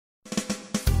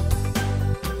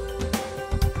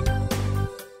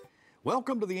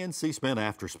Welcome to the NC Spin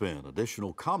After Spin.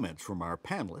 Additional comments from our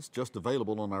panelists just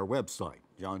available on our website.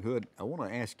 John Hood, I want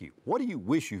to ask you, what do you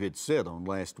wish you had said on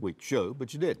last week's show,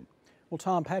 but you didn't? Well,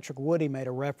 Tom, Patrick Woody made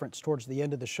a reference towards the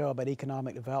end of the show about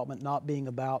economic development not being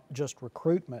about just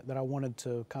recruitment that I wanted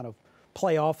to kind of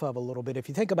play off of a little bit. If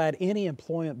you think about any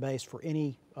employment base for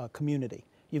any community,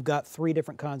 you've got three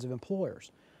different kinds of employers.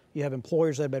 You have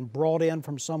employers that have been brought in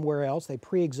from somewhere else. They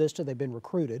pre-existed, they've been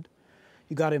recruited.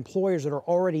 You've got employers that are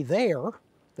already there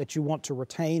that you want to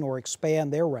retain or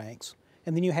expand their ranks.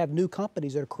 And then you have new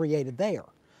companies that are created there.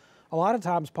 A lot of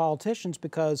times politicians,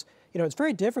 because it's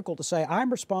very difficult to say, I'm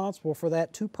responsible for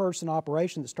that two-person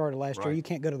operation that started last year. You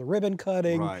can't go to the ribbon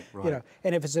cutting.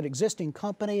 And if it's an existing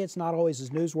company, it's not always as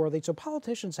newsworthy. So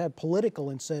politicians have political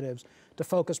incentives to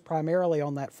focus primarily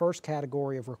on that first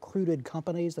category of recruited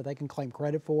companies that they can claim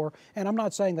credit for. And I'm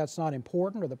not saying that's not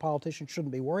important or the politicians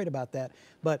shouldn't be worried about that,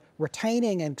 but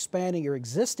retaining and expanding your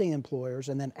existing employers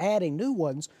and then adding new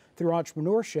ones through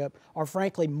entrepreneurship are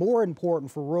frankly more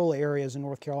important for rural areas in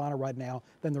North Carolina right now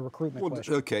than the recruitment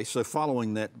question. Okay, so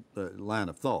following that line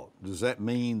of thought, does that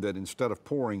mean that instead of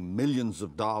pouring millions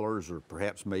of dollars or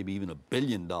perhaps maybe even $1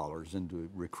 billion into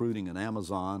recruiting an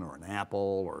Amazon or an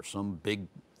Apple or some big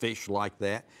fish like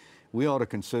that, we ought to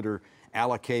consider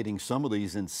allocating some of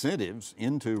these incentives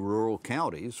into rural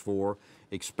counties for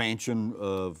expansion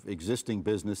of existing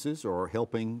businesses or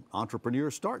helping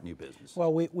entrepreneurs start new businesses?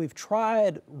 Well, we've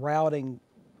tried routing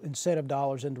incentive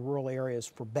dollars into rural areas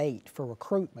for bait, for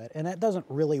recruitment, and that doesn't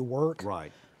really work.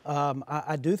 Right.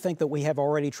 I do think that we have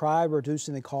already tried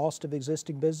reducing the cost of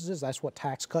existing businesses. That's what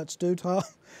tax cuts do, Tom.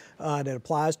 That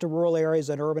applies to rural areas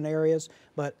and urban areas.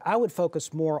 But I would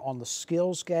focus more on the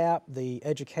skills gap, the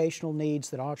educational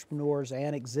needs that entrepreneurs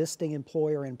and existing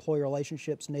employer-employee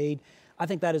relationships need. I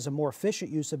think that is a more efficient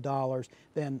use of dollars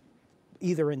than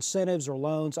either incentives or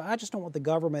loans. I just don't want the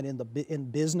government in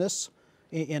business,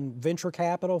 in venture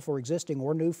capital for existing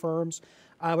or new firms.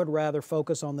 I would rather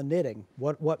focus on the knitting.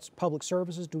 What public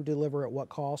services do deliver at what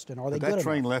cost, and are they good enough? That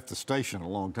train left the station a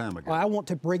long time ago. Well, I want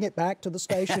to bring it back to the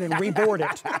station and reboard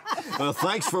it. Well,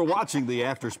 thanks for watching the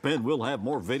After Spin. We'll have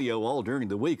more video all during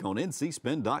the week on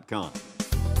ncspin.com.